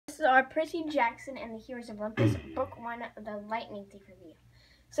our Percy Jackson and the Heroes of Olympus, Book 1, The Lightning Thief review.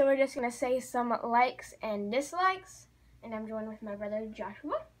 So we're just going to say some likes and dislikes, and I'm joined with my brother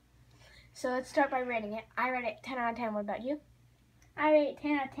Joshua. So let's start by rating it. I rate it 10 out of 10. What about you? I rate it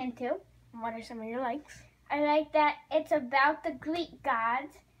 10 out of 10 too. And what are some of your likes? I like that it's about the Greek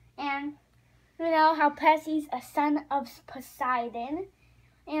gods, and you know how Percy's a son of Poseidon,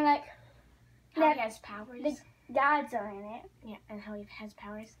 and like How he has powers. The gods are in it. Yeah, and how he has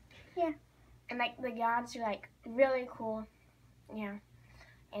powers. Yeah. And like the gods are like really cool. Yeah.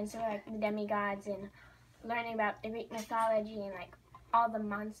 And so like the demigods and learning about the Greek mythology and like all the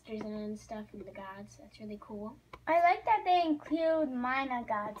monsters in it and stuff and the gods. That's really cool. I like that they include minor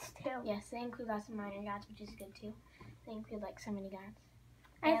gods too. Yes, they include lots of minor gods, which is good too. They include like so many gods.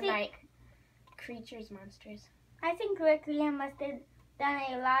 I And think, like creatures, monsters. I think Rick Liam must have done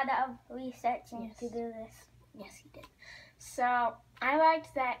a lot of researching Yes. to do this. Yes, he did. So I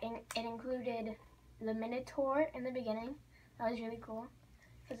liked that it included the Minotaur in the beginning. That was really cool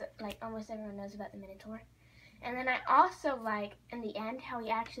because like almost everyone knows about the Minotaur. And then I also like in the end how he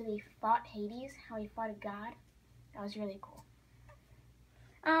actually fought Hades, how he fought a god. That was really cool.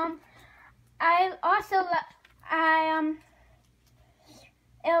 I also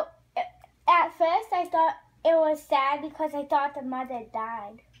at first I thought it was sad because I thought the mother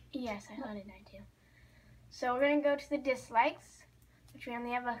died. Yes, I thought it died too. So we're gonna go to the dislikes, which we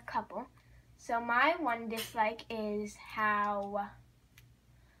only have a couple. So my one dislike is how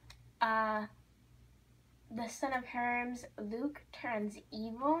the son of Hermes, Luke, turns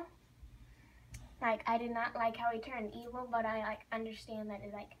evil. Like I did not like how he turned evil, but I like understand that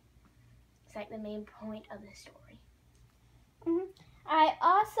it's like the main point of the story. I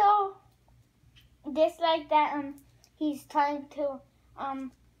also dislike that he's trying to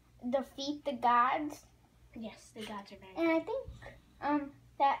defeat the gods. Yes, the gods are very And I think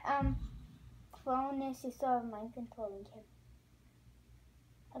that Cronus is sort of mind controlling him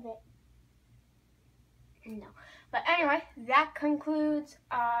a bit. No. But anyway, that concludes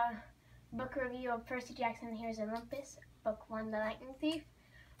our book review of Percy Jackson and the Heroes of Olympus, Book 1, The Lightning Thief.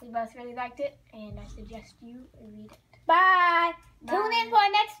 We both really liked it, and I suggest you read it. Bye! Bye. Tune in for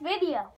our next video.